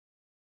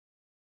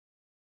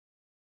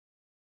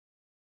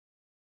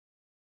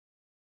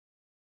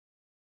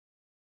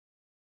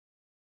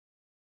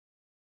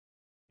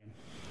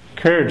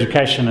Career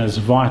education is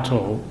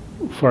vital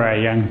for our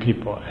young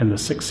people and the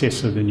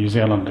success of the New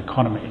Zealand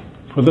economy.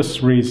 For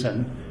this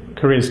reason,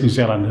 Careers New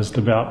Zealand has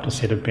developed a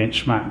set of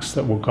benchmarks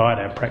that will guide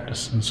our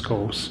practice in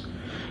schools.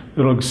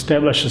 It will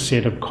establish a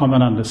set of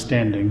common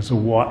understandings of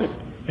what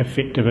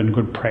effective and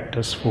good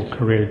practice for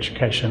career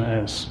education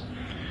is.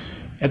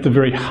 At the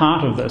very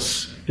heart of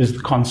this is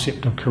the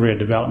concept of career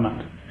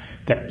development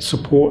that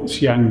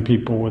supports young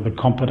people with the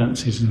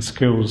competencies and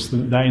skills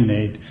that they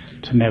need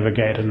to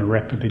navigate in a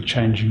rapidly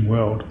changing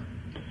world.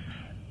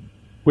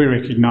 We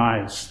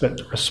recognise that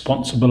the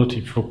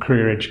responsibility for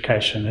career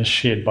education is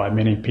shared by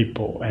many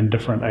people and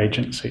different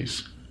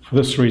agencies. For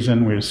this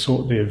reason, we have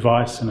sought the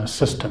advice and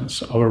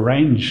assistance of a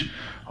range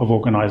of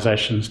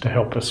organisations to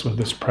help us with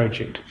this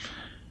project.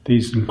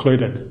 These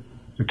included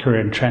the Career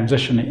and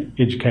Transition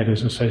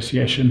Educators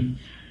Association,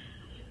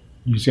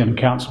 New Zealand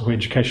Council for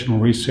Educational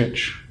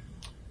Research,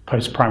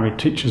 Post-Primary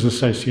Teachers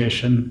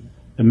Association,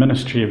 the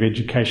Ministry of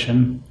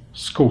Education,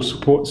 School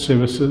Support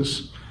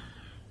Services,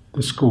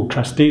 the School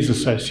Trustees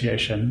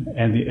Association,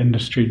 and the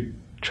Industry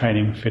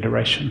Training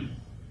Federation.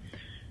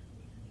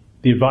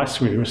 The advice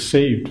we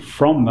received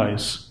from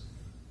those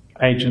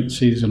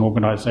agencies and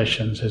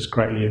organisations has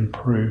greatly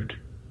improved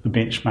the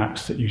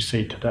benchmarks that you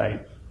see today.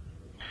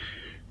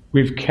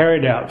 We've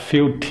carried out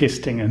field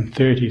testing in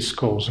 30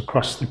 schools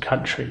across the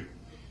country.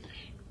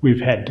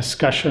 We've had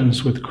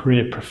discussions with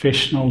career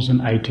professionals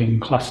in 18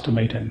 cluster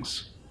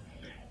meetings,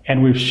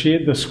 and we've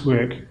shared this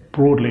work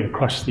broadly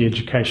across the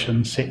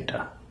education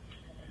sector.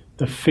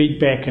 The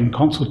feedback and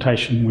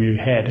consultation we've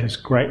had has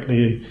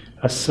greatly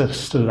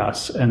assisted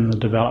us in the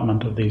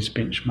development of these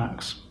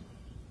benchmarks.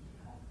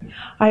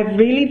 I have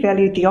really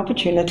valued the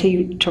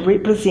opportunity to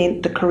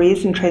represent the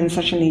Careers and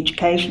Transition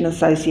Education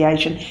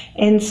Association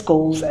and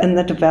schools in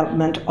the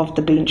development of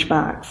the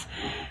benchmarks.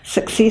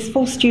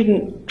 Successful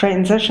student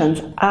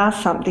transitions are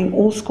something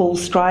all schools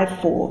strive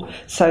for,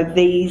 so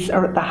these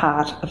are at the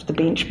heart of the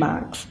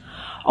benchmarks.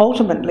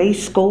 Ultimately,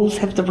 schools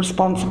have the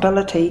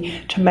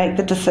responsibility to make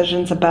the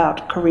decisions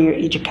about career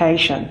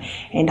education,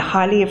 and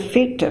highly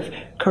effective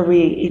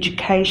career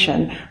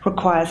education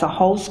requires a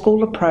whole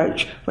school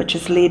approach which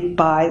is led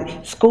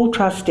by school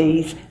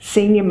trustees,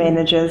 senior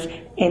managers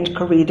and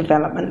career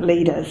development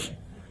leaders.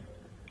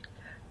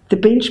 The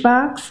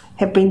benchmarks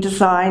have been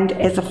designed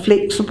as a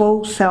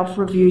flexible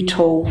self-review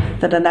tool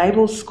that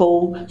enables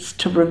schools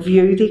to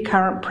review their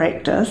current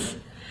practice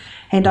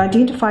and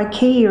identify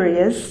key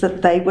areas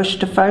that they wish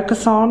to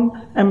focus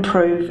on,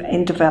 improve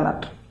and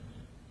develop.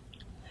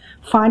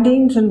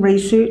 Findings and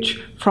research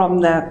from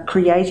the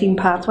Creating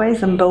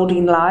Pathways and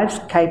Building Lives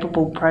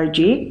Capable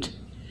project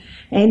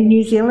and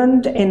New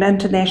Zealand and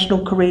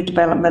international career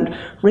development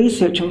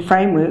research and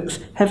frameworks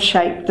have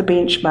shaped the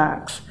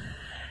benchmarks.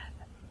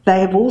 They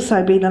have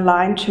also been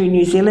aligned to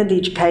New Zealand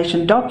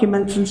education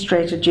documents and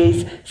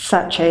strategies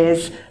such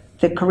as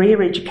the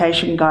Career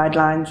Education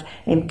Guidelines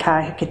and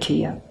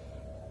Kahikatea.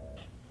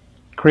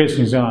 Careers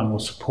New Zealand will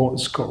support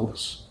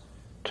schools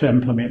to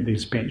implement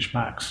these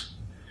benchmarks.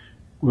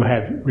 We'll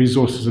have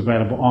resources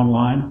available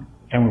online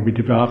and we'll be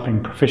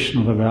developing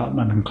professional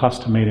development and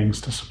cluster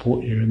meetings to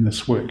support you in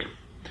this work.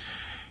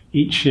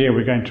 Each year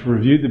we're going to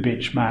review the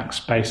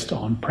benchmarks based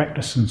on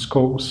practice in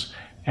schools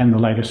and the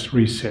latest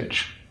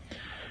research.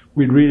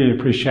 We'd really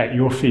appreciate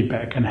your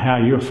feedback and how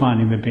you're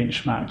finding the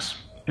benchmarks.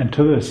 And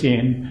to this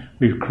end,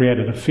 we've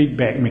created a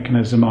feedback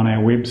mechanism on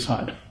our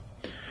website.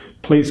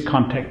 Please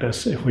contact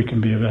us if we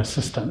can be of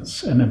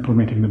assistance in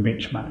implementing the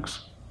benchmarks.